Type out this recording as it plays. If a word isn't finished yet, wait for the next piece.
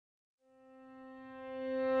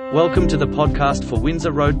Welcome to the podcast for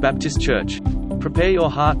Windsor Road Baptist Church. Prepare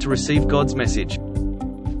your heart to receive God's message.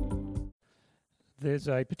 There's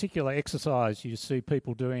a particular exercise you see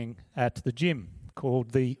people doing at the gym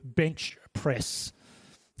called the bench press.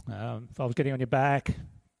 If I was getting on your back,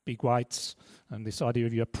 big weights, and this idea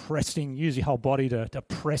of you pressing, use your whole body to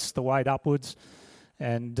press the weight upwards.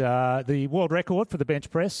 And the world record for the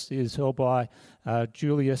bench press is held by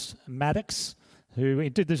Julius Maddox, who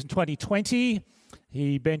did this in 2020.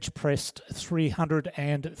 He bench pressed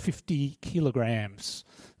 350 kilograms.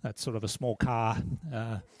 That's sort of a small car.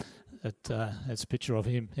 That's a picture of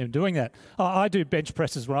him doing that. I do bench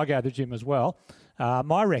presses when I go to the gym as well.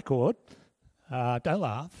 My record, don't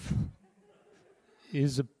laugh,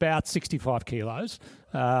 is about 65 kilos.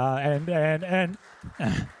 And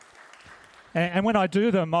when I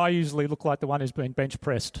do them, I usually look like the one who's been bench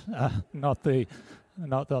pressed, not the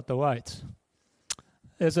weights.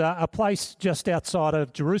 There's a place just outside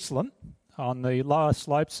of Jerusalem on the lower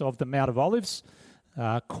slopes of the Mount of Olives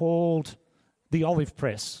called the Olive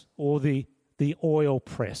Press or the Oil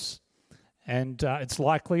Press. And it's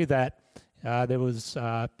likely that there was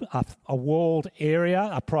a walled area,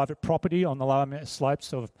 a private property on the lower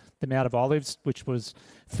slopes of the Mount of Olives, which was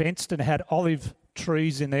fenced and had olive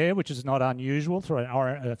trees in there, which is not unusual for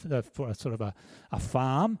a sort of a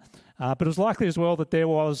farm. But it was likely as well that there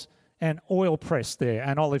was an oil press there,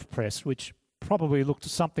 an olive press, which probably looked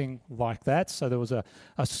something like that. So there was a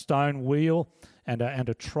stone wheel and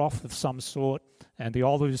a trough of some sort, and the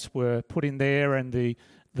olives were put in there, and the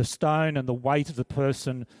stone and the weight of the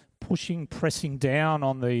person pressing down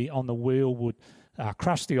on the wheel would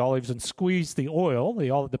crush the olives and squeeze the oil,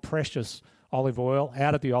 the precious olive oil,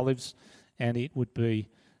 out of the olives, and it would be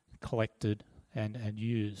collected and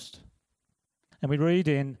used. And we read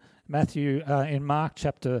in Mark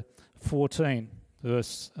chapter 14,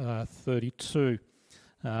 verse 32.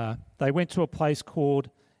 They went to a place called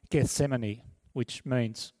Gethsemane, which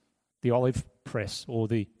means the olive press or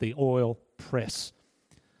the oil press.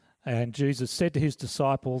 And Jesus said to his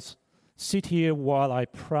disciples, "Sit here while I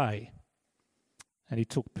pray." And he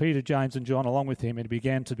took Peter, James, and John along with him, and he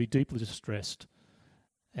began to be deeply distressed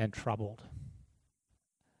and troubled.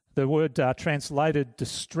 The word translated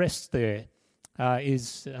distressed there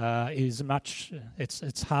is much.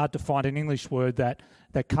 It's hard to find an English word that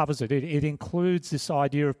covers it. It includes this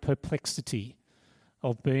idea of perplexity,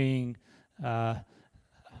 of being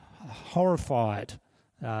horrified.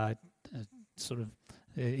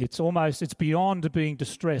 It's beyond being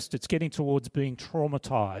distressed. It's getting towards being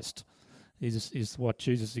traumatized. Is what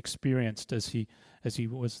Jesus experienced as he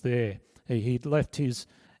was there. He'd left his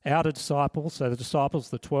outer disciples, so the disciples,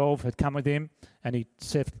 the 12, had come with him, and he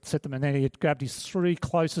set them, and then he had grabbed his three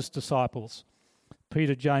closest disciples,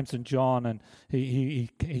 Peter, James, and John, and he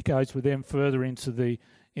goes with them further into the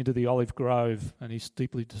olive grove, and he's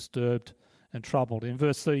deeply disturbed and troubled. In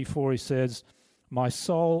verse 34 he says, "My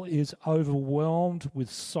soul is overwhelmed with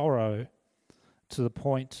sorrow to the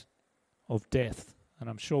point of death." And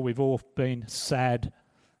I'm sure we've all been sad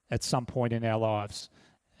at some point in our lives,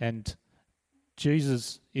 and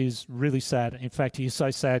Jesus is really sad. In fact, he's so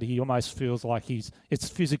sad he almost feels like it's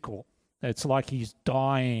physical. It's like he's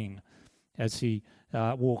dying as he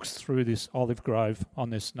walks through this olive grove on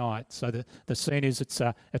this night. So the scene is it's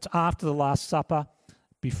after the Last Supper,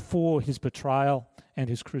 before his betrayal and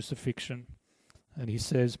his crucifixion. And he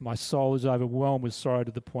says, "My soul is overwhelmed with sorrow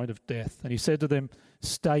to the point of death." And he said to them,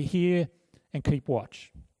 "Stay here and keep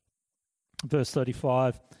watch." Verse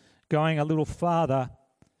 35, going a little farther,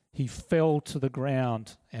 he fell to the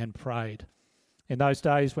ground and prayed. In those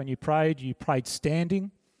days when you prayed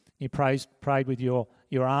standing. You prayed with your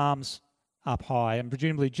arms up high. And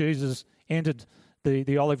presumably Jesus entered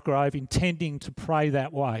the olive grove intending to pray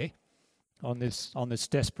that way on this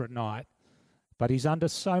desperate night. But he's under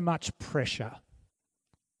so much pressure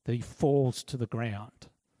that he falls to the ground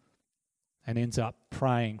and ends up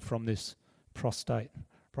praying from this prostrate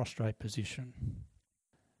position.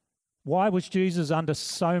 Why was Jesus under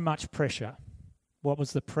so much pressure? What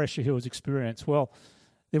was the pressure he was experiencing? Well,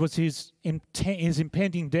 there was his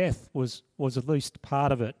impending death was at least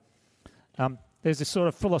part of it. There's this sort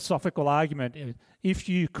of philosophical argument. If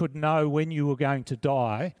you could know when you were going to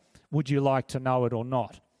die, would you like to know it or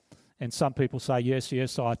not? And some people say,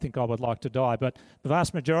 yes, I think I would like to die. But the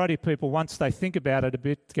vast majority of people, once they think about it a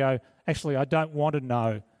bit, go, actually, I don't want to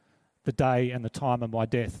know the day and the time of my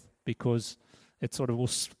death, because it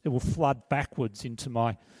will flood backwards into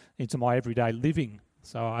my everyday living.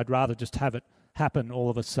 So I'd rather just have it happen all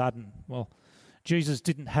of a sudden. Well, Jesus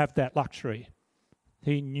didn't have that luxury.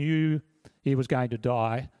 He knew he was going to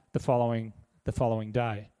die the following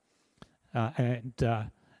day, and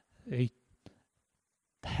he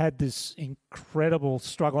had this incredible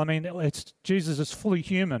struggle. I mean, Jesus is fully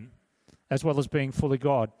human as well as being fully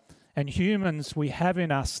God. And humans, we have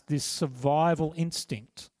in us this survival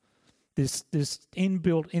instinct, this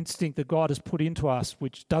inbuilt instinct that God has put into us,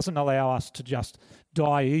 which doesn't allow us to just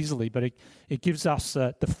die easily, but it gives us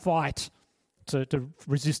the fight to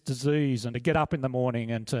resist disease and to get up in the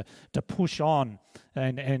morning and to push on.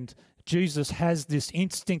 And Jesus has this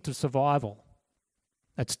instinct of survival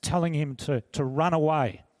that's telling him to run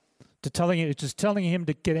away, just telling him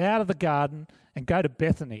to get out of the garden and go to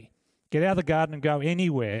Bethany. Get out of the garden and go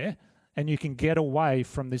anywhere, and you can get away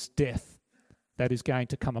from this death that is going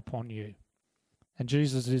to come upon you. And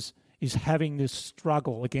Jesus is having this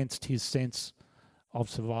struggle against his sense of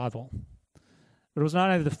survival. But it was not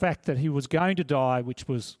only the fact that he was going to die which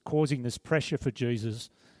was causing this pressure for Jesus,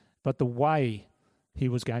 but the way he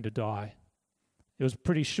was going to die. It was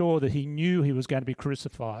pretty sure that he knew he was going to be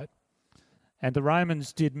crucified. And the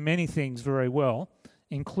Romans did many things very well,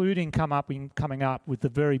 including coming up with the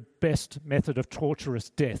very best method of torturous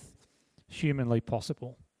death humanly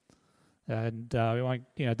possible. And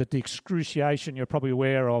the excruciation you're probably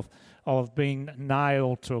aware of being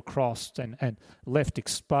nailed to a cross and left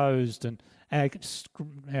exposed, and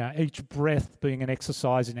each breath being an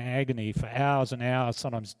exercise in agony for hours and hours,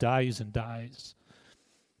 sometimes days and days.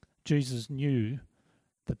 Jesus knew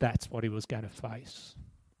that that's what he was going to face.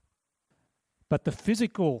 But the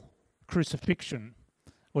physical crucifixion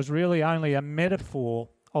was really only a metaphor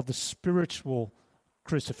of the spiritual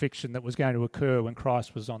crucifixion that was going to occur when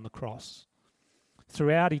Christ was on the cross.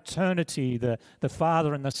 Throughout eternity, the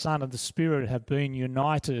Father and the Son and the Spirit have been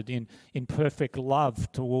united in perfect love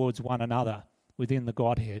towards one another within the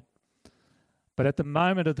Godhead. But at the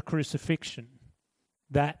moment of the crucifixion,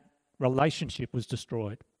 that relationship was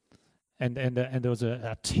destroyed. And there was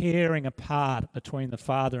a tearing apart between the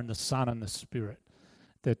Father and the Son and the Spirit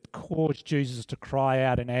that caused Jesus to cry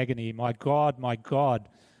out in agony, my God,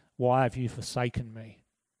 why have you forsaken me?"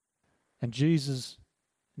 And Jesus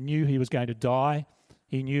knew he was going to die.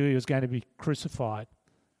 He knew he was going to be crucified.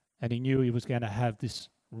 And he knew he was going to have this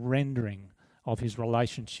rendering of his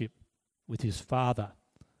relationship with his Father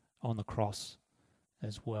on the cross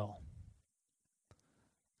as well.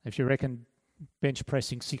 If you reckon bench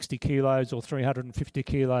pressing 60 kilos or 350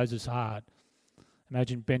 kilos is hard,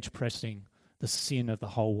 imagine bench pressing the sin of the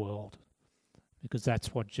whole world, because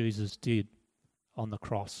that's what Jesus did on the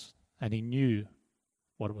cross, and he knew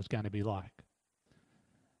what it was going to be like.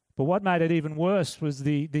 But what made it even worse was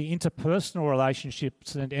the interpersonal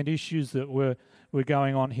relationships and issues that were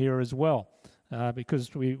going on here as well,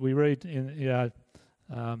 because we read in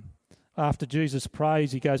after Jesus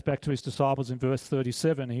prays, he goes back to his disciples in verse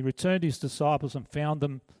 37. He returned to his disciples and found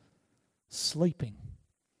them sleeping.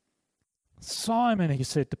 "Simon," he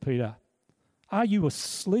said to Peter, "are you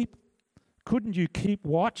asleep? Couldn't you keep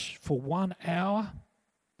watch for 1 hour?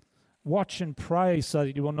 Watch and pray so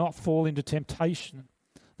that you will not fall into temptation.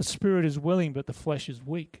 The spirit is willing, but the flesh is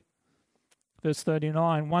weak." Verse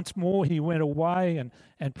 39, once more he went away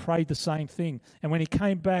and prayed the same thing. And when he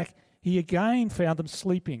came back, he again found them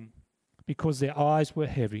sleeping, because their eyes were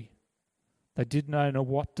heavy. They did not know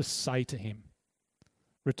what to say to him.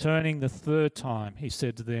 Returning the third time, he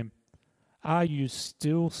said to them, "Are you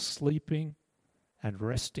still sleeping and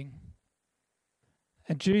resting?"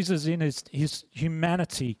 And Jesus, in his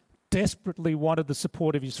humanity, desperately wanted the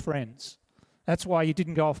support of his friends. That's why he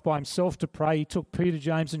didn't go off by himself to pray. He took Peter,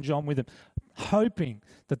 James, and John with him, hoping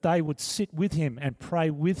that they would sit with him and pray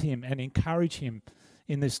with him and encourage him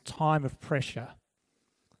in this time of pressure.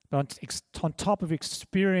 But on top of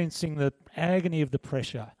experiencing the agony of the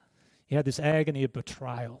pressure, he had this agony of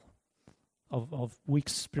betrayal, of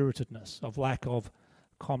weak-spiritedness, of lack of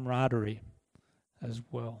camaraderie as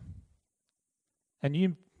well. And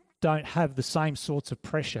you don't have the same sorts of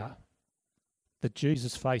pressure that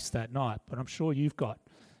Jesus faced that night, but I'm sure you've got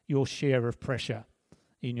your share of pressure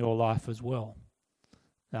in your life as well.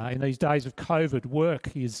 In these days of COVID,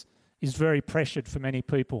 work is very pressured for many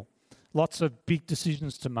people. Lots of big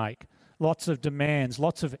decisions to make, lots of demands,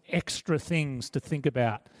 lots of extra things to think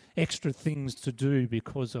about, extra things to do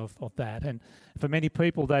because of that. And for many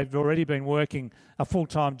people, they've already been working a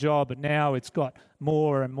full-time job, but now it's got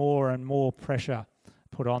more and more and more pressure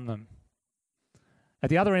put on them. At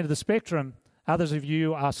the other end of the spectrum, others of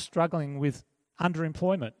you are struggling with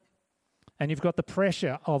underemployment, and you've got the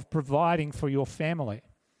pressure of providing for your family.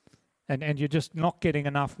 And you're just not getting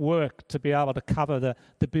enough work to be able to cover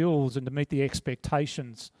the bills and to meet the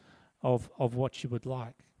expectations of what you would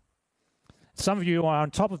like. Some of you are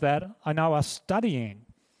on top of that, I know, are studying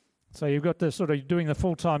So you've got the sort of doing the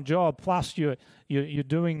full-time job, plus you're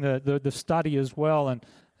doing the study as well, and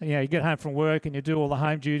you get home from work and you do all the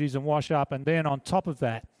home duties and wash up, and then on top of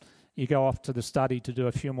that, you go off to the study to do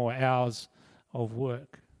a few more hours of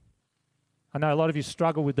work. I know a lot of you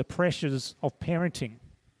struggle with the pressures of parenting.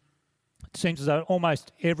 It seems as though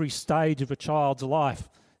almost every stage of a child's life,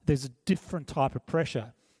 there's a different type of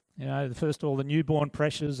pressure. First of all, the newborn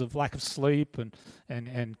pressures of lack of sleep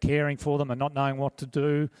and caring for them and not knowing what to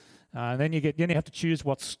do. And then you have to choose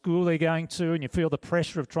what school they're going to, and you feel the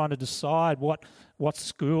pressure of trying to decide what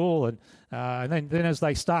school, and then as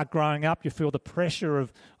they start growing up, you feel the pressure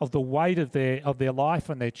of the weight of their life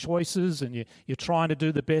and their choices, and you're trying to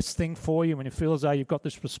do the best thing for you, and you feel as though you've got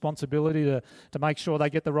this responsibility to make sure they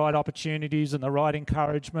get the right opportunities and the right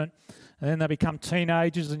encouragement. And then they become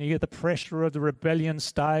teenagers, and you get the pressure of the rebellion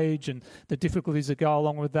stage and the difficulties that go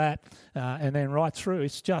along with that, and then right through,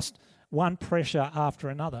 it's just one pressure after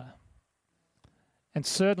another. And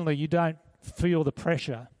certainly you don't feel the press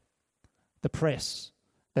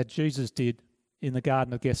that Jesus did in the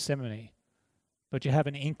Garden of Gethsemane. But you have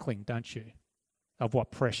an inkling, don't you, of what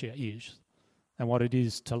pressure is and what it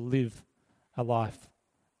is to live a life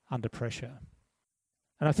under pressure.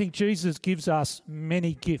 And I think Jesus gives us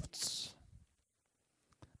many gifts.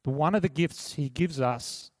 But one of the gifts he gives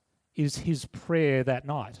us is his prayer that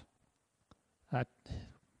night.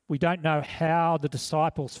 We don't know how the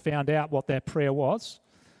disciples found out what that prayer was.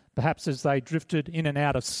 Perhaps as they drifted in and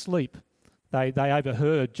out of sleep, they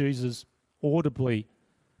overheard Jesus audibly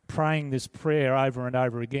praying this prayer over and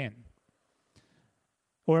over again.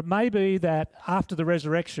 Or it may be that after the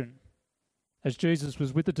resurrection, as Jesus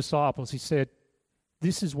was with the disciples, he said,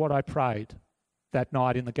 "This is what I prayed that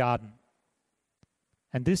night in the garden."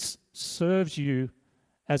 And this serves you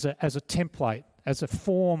as a template, as a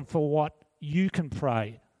form for what you can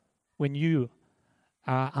pray when you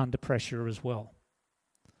are under pressure as well.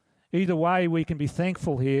 Either way, we can be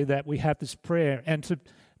thankful here that we have this prayer and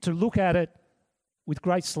to look at it with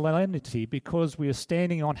great solemnity because we are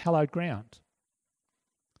standing on hallowed ground.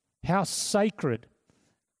 How sacred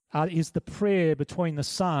is the prayer between the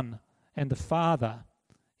Son and the Father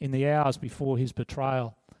in the hours before his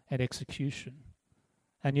betrayal and execution.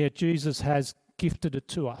 And yet Jesus has gifted it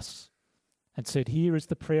to us and said, "Here is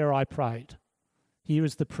the prayer I prayed. Here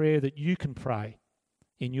is the prayer that you can pray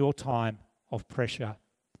in your time of pressure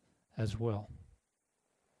as well."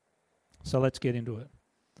 So let's get into it.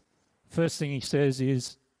 First thing he says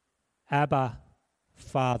is, "Abba,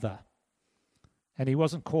 Father." And he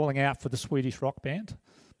wasn't calling out for the Swedish rock band.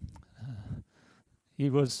 He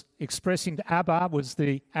was expressing Abba was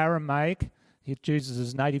the Aramaic,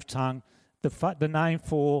 Jesus' native tongue, the name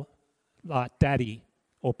for daddy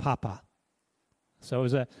or papa. So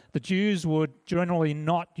the Jews would generally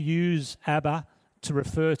not use Abba to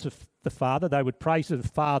refer to the Father. They would pray to the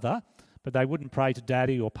Father, but they wouldn't pray to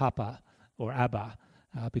Daddy or Papa or Abba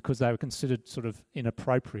because they were considered sort of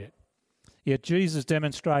inappropriate. Yet Jesus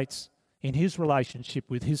demonstrates in his relationship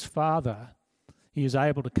with his Father, he is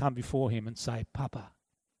able to come before him and say, "Papa,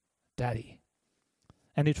 Daddy."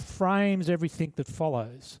 And it frames everything that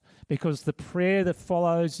follows because the prayer that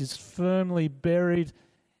follows is firmly buried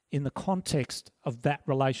in the context of that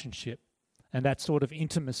relationship and that sort of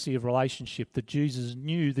intimacy of relationship that Jesus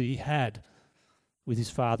knew that he had with his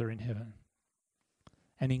Father in heaven.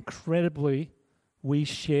 And incredibly, we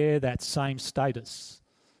share that same status.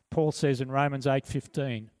 Paul says in Romans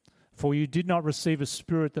 8:15, "For you did not receive a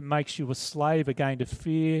spirit that makes you a slave again to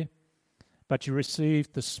fear, but you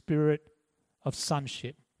received the spirit of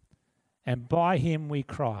sonship. And by him we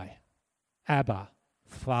cry, Abba,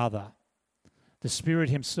 Father." The Spirit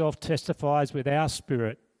himself testifies with our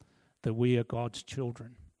spirit that we are God's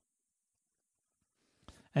children.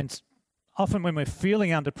 And often when we're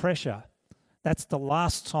feeling under pressure, that's the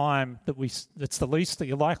least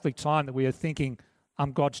likely time that we are thinking,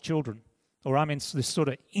 "I'm God's children," or "I'm in this sort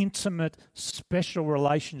of intimate, special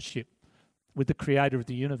relationship with the Creator of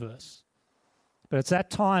the universe." But it's that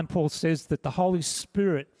time, Paul says, that the Holy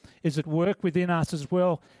Spirit is at work within us as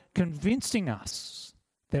well, convincing us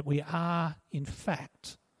that we are, in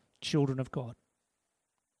fact, children of God.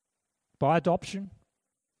 By adoption,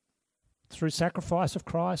 through sacrifice of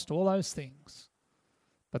Christ, all those things.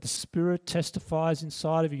 But the Spirit testifies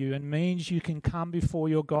inside of you and means you can come before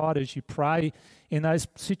your God as you pray in those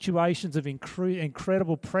situations of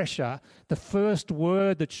incredible pressure. The first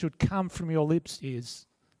word that should come from your lips is,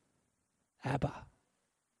 "Abba,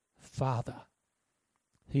 Father."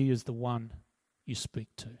 He is the one you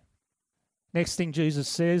speak to. Next thing Jesus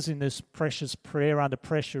says in this precious prayer under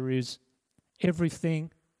pressure is,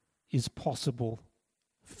 "Everything is possible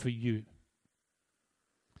for you."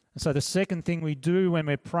 And so the second thing we do when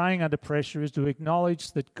we're praying under pressure is to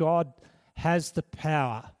acknowledge that God has the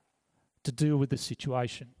power to deal with the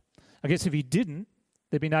situation. I guess if he didn't,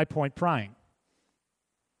 there'd be no point praying.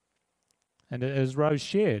 And as Rose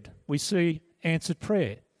shared, we see answered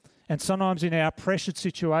prayer. And sometimes in our pressured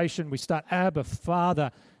situation, we start, Abba,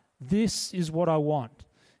 Father, this is what I want.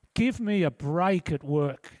 Give me a break at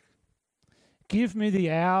work. Give me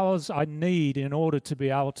the hours I need in order to be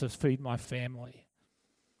able to feed my family.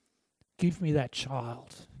 Give me that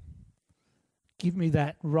child. Give me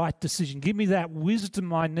that right decision. Give me that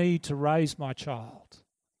wisdom I need to raise my child.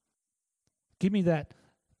 Give me that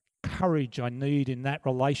courage I need in that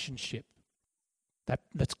relationship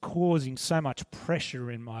that's causing so much pressure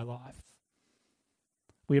in my life.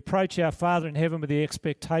 We approach our Father in heaven with the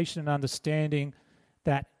expectation and understanding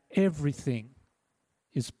that everything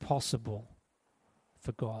is possible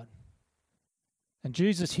for God. And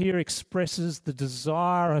Jesus here expresses the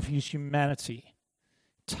desire of his humanity.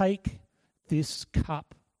 Take this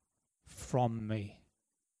cup from me.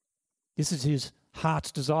 This is his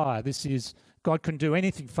heart's desire. This is, God can do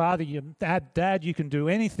anything. Father, Dad, you can do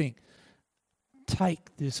anything.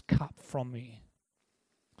 Take this cup from me.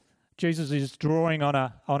 Jesus is drawing on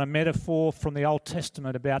a metaphor from the Old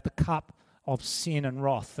Testament about the cup of sin and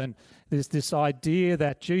wrath. And there's this idea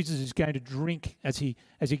that Jesus is going to drink as he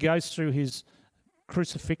goes through his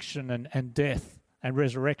crucifixion and death and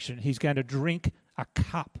resurrection. He's going to drink a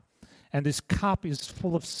cup. And this cup is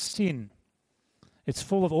full of sin. It's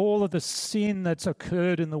full of all of the sin that's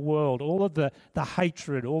occurred in the world, all of the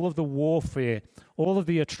hatred, all of the warfare, all of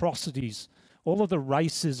the atrocities, all of the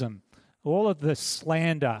racism, all of the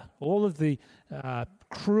slander, all of the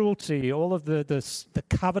cruelty, all of the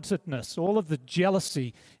covetousness, all of the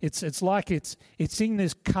jealousy. It's like it's in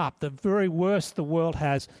this cup, the very worst the world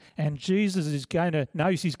has, and Jesus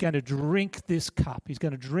knows he's going to drink this cup. He's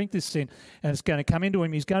going to drink this sin, and it's going to come into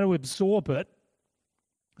him. He's going to absorb it.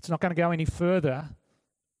 It's not going to go any further,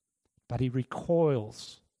 but he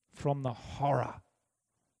recoils from the horror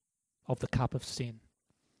of the cup of sin.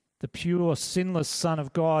 The pure, sinless Son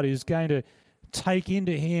of God is going to take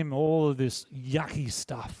into him all of this yucky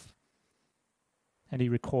stuff, and he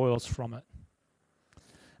recoils from it.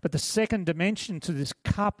 But the second dimension to this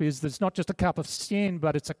cup is that it's not just a cup of sin,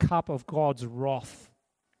 but it's a cup of God's wrath.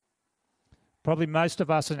 Probably most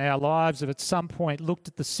of us in our lives have at some point looked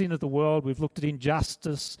at the sin of the world. We've looked at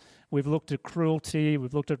injustice, we've looked at cruelty,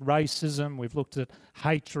 we've looked at racism, we've looked at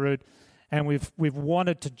hatred, and we've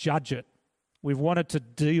wanted to judge it. We've wanted to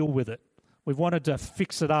deal with it. We've wanted to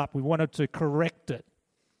fix it up. We wanted to correct it.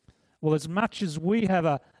 Well, as much as we have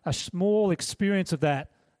a small experience of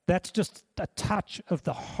that, that's just a touch of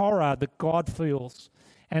the horror that God feels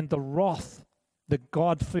and the wrath that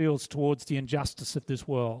God feels towards the injustice of this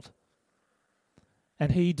world.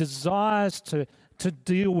 And he desires to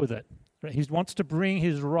deal with it. He wants to bring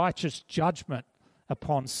his righteous judgment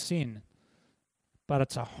upon sin. But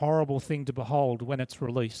it's a horrible thing to behold when it's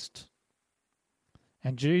released.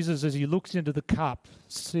 And Jesus, as he looks into the cup,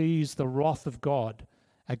 sees the wrath of God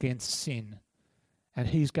against sin. And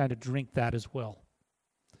he's going to drink that as well.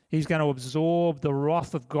 He's going to absorb the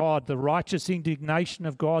wrath of God, the righteous indignation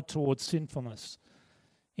of God towards sinfulness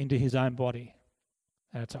into his own body.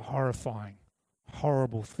 And it's a horrifying,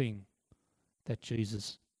 horrible thing that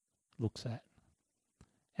Jesus looks at.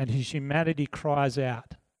 And his humanity cries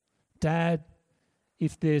out, Dad,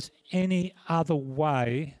 if there's any other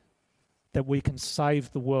way that we can save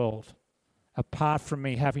the world apart from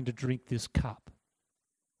me having to drink this cup,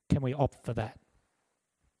 can we opt for that?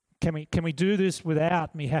 Can we do this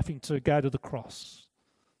without me having to go to the cross?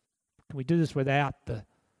 Can we do this without the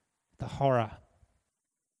horror?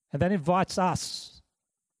 And that invites us,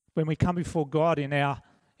 when we come before God in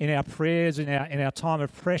our prayers, in our time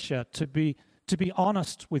of pressure, to be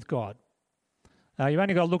honest with God. You've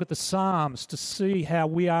only got to look at the Psalms to see how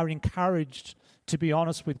we are encouraged to be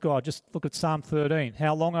honest with God. Just look at Psalm 13.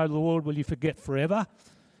 How long, O Lord, will you forget forever?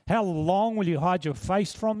 How long will you hide your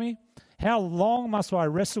face from me? How long must I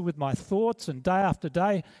wrestle with my thoughts and day after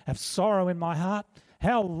day have sorrow in my heart?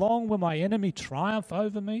 How long will my enemy triumph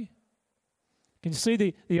over me? Can you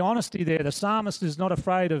see the honesty there? The psalmist is not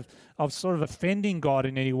afraid of sort of offending God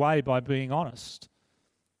in any way by being honest.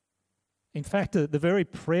 In fact, the very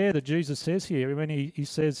prayer that Jesus says here, when he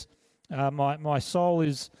says, my soul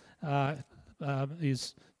is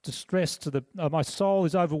distressed my soul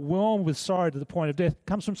is overwhelmed with sorrow to the point of death,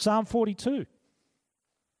 comes from Psalm 42.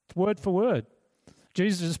 It's word for word.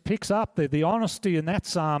 Jesus picks up the honesty in that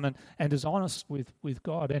psalm and is honest with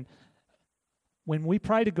God. And when we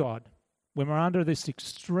pray to God, when we're under this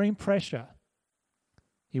extreme pressure,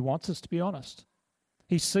 he wants us to be honest.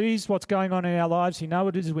 He sees what's going on in our lives. He knows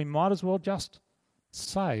what it is. We might as well just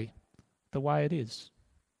say the way it is.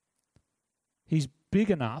 He's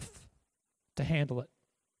big enough to handle it.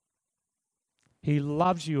 He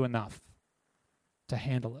loves you enough to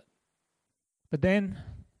handle it. But then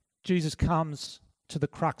Jesus comes to the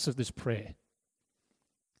crux of this prayer.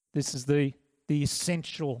 This is the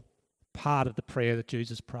essential part of the prayer that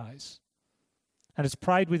Jesus prays. And it's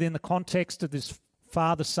prayed within the context of this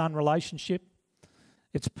father-son relationship.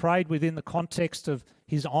 It's prayed within the context of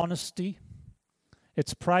his honesty.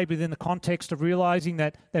 It's prayed within the context of realizing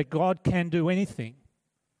that God can do anything.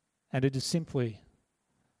 And it is simply,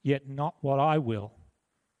 yet not what I will,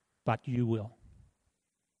 but you will.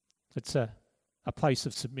 It's a place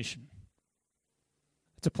of submission.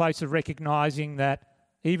 It's a place of recognizing that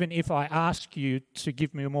even if I ask you to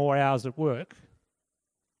give me more hours at work,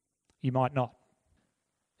 you might not.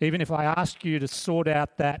 Even if I ask you to sort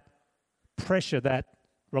out that pressure, that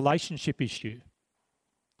relationship issue,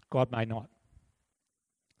 God may not.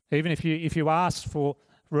 Even if you ask for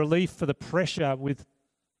relief for the pressure with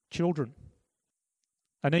children,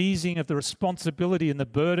 an easing of the responsibility and the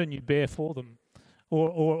burden you bear for them,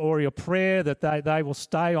 or your prayer that they will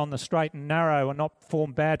stay on the straight and narrow and not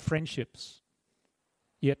form bad friendships,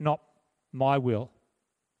 yet not my will,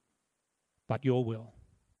 but your will.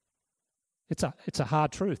 It's a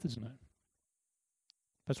hard truth, isn't it?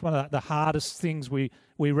 That's one of the hardest things we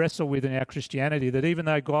wrestle with in our Christianity, that even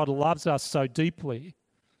though God loves us so deeply,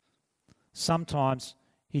 sometimes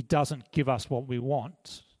he doesn't give us what we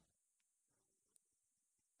want.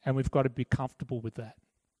 And we've got to be comfortable with that.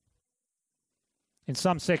 In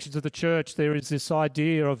some sections of the church, there is this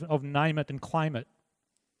idea of name it and claim it.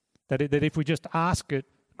 That if we just ask it,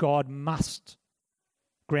 God must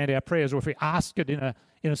grant our prayers. Or if we ask it in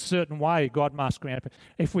a certain way, God must grant our prayers.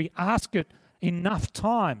 If we ask it enough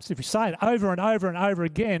times, if we say it over and over and over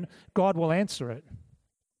again, God will answer it.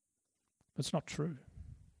 But it's not true.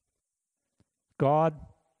 God,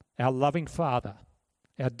 our loving Father,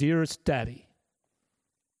 our dearest Daddy,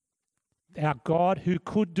 our God who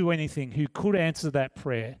could do anything, who could answer that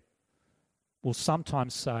prayer, will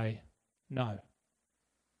sometimes say no.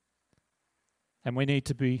 And we need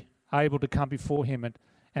to be able to come before him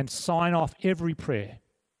and sign off every prayer.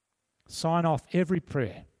 Sign off every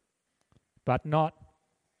prayer. But not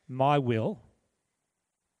my will,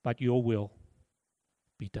 but your will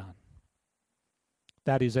be done.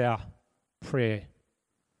 That is our prayer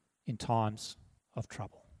in times of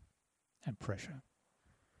trouble and pressure.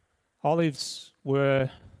 Olives were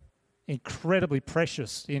incredibly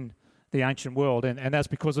precious in the ancient world, and that's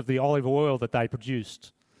because of the olive oil that they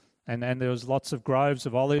produced. And there was lots of groves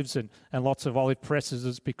of olives and lots of olive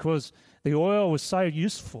presses because the oil was so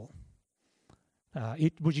useful.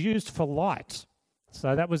 It was used for light.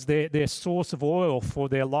 So that was their source of oil for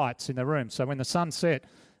their lights in the room. So when the sun set,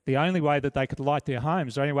 the only way that they could light their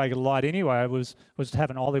homes, the only way they could light anyway, was to have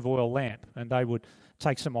an olive oil lamp. And they would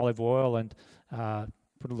take some olive oil and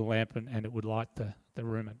put a little lamp and it would light the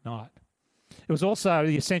room at night. It was also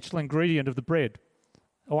the essential ingredient of the bread.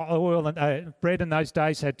 Oil and bread in those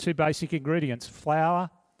days had two basic ingredients, flour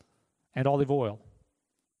and olive oil.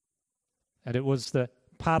 And it was the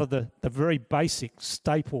part of the very basic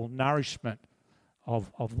staple nourishment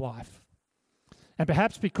of life. And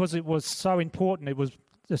perhaps because it was so important, it was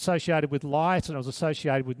associated with light and it was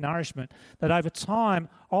associated with nourishment, that over time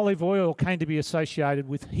olive oil came to be associated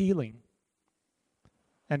with healing.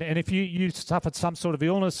 And if you suffered some sort of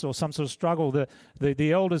illness or some sort of struggle,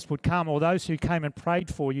 the elders would come, or those who came and prayed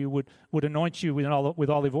for you would anoint you with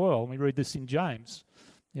olive oil. And we read this in James.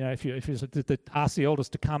 You know, if you ask the elders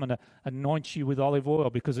to come and anoint you with olive oil,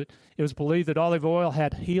 because it was believed that olive oil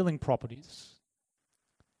had healing properties.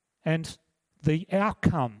 And the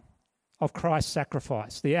outcome of Christ's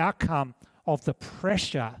sacrifice, the outcome of the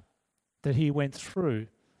pressure that he went through,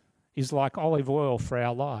 is like olive oil for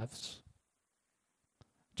our lives.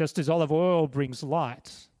 Just as olive oil brings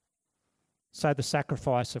light, so the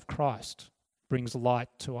sacrifice of Christ brings light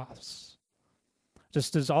to us.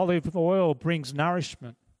 Just as olive oil brings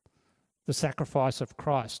nourishment, the sacrifice of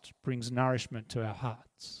Christ brings nourishment to our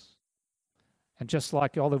hearts. And just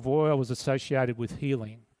like olive oil was associated with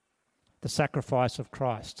healing, the sacrifice of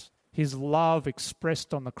Christ, his love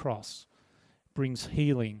expressed on the cross, brings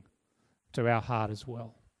healing to our heart as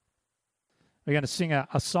well. We're going to sing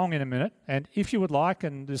a song in a minute, and if you would like,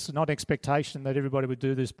 and this is not an expectation that everybody would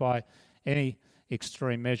do this by any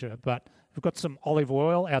extreme measure, but we've got some olive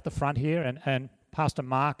oil out the front here, and Pastor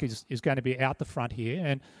Mark is going to be out the front here.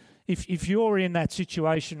 And if you're in that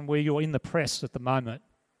situation where you're in the press at the moment,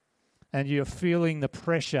 and you're feeling the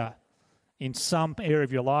pressure in some area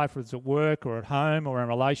of your life, whether it's at work or at home or in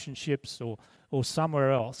relationships or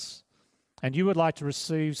somewhere else, and you would like to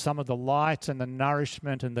receive some of the light and the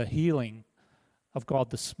nourishment and the healing of God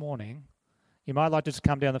this morning, you might like to just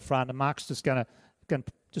come down the front, and Mark's just going to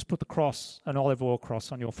just put the cross, an olive oil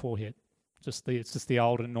cross, on your forehead. It's just the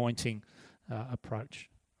old anointing approach.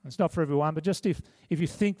 It's not for everyone, but just if you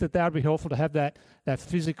think that would be helpful to have that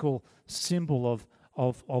physical symbol of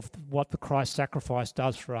what the Christ sacrifice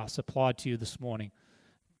does for us applied to you this morning,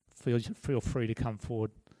 feel free to come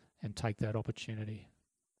forward and take that opportunity.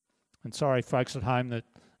 And sorry, folks at home, that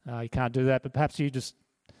you can't do that, but perhaps you just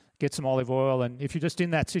get some olive oil, and if you're just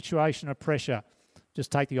in that situation of pressure,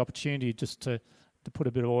 just take the opportunity just to put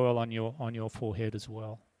a bit of oil on your forehead as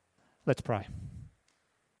well. Let's pray.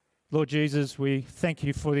 Lord Jesus, we thank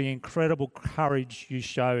you for the incredible courage you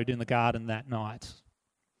showed in the garden that night.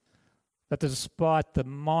 That despite the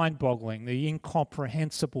mind-boggling, the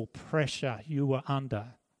incomprehensible pressure you were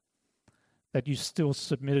under, that you still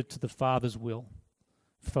submitted to the Father's will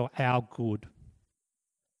for our good.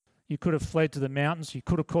 You could have fled to the mountains. You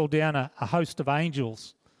could have called down a host of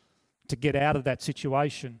angels to get out of that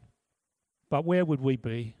situation. But where would we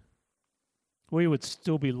be? We would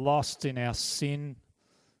still be lost in our sin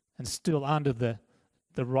and still under the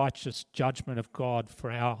righteous judgment of God for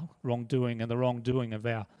our wrongdoing and the wrongdoing of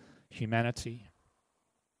our humanity.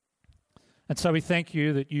 And so we thank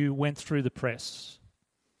you that you went through the press,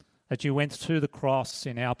 that you went to the cross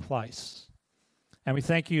in our place. And we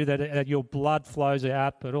thank you that your blood flows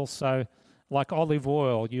out, but also, like olive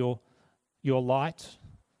oil, your light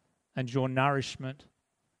and your nourishment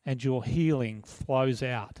and your healing flows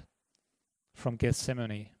out from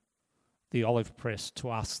Gethsemane, the olive press,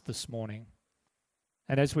 to us this morning.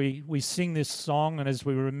 And as we sing this song and as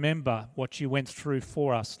we remember what you went through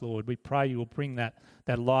for us, Lord, we pray you will bring that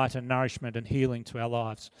light and nourishment and healing to our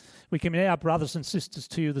lives. We commit our brothers and sisters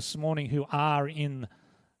to you this morning who are in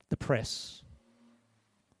the press.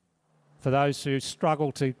 For those who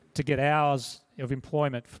struggle to get hours of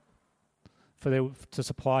employment to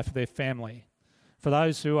supply for their family. For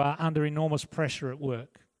those who are under enormous pressure at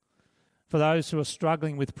work. For those who are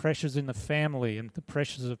struggling with pressures in the family and the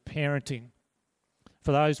pressures of parenting.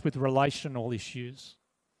 For those with relational issues.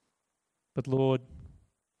 But Lord,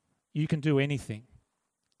 you can do anything,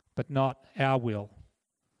 but not our will,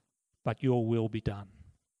 but your will be done.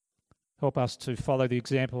 Help us to follow the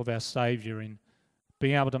example of our Saviour in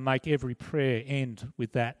being able to make every prayer end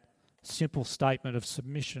with that simple statement of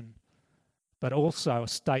submission, but also a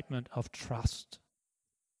statement of trust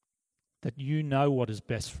that you know what is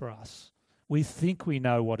best for us. We think we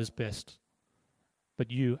know what is best, but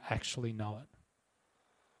you actually know it.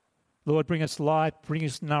 Lord, bring us light, bring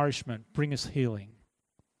us nourishment, bring us healing.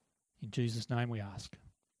 In Jesus' name we ask.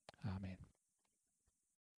 Amen.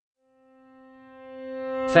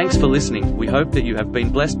 Thanks for listening. We hope that you have been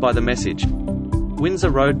blessed by the message. Windsor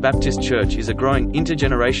Road Baptist Church is a growing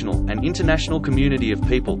intergenerational and international community of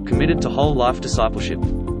people committed to whole life discipleship.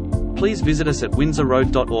 Please visit us at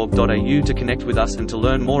windsorroad.org.au to connect with us and to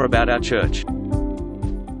learn more about our church.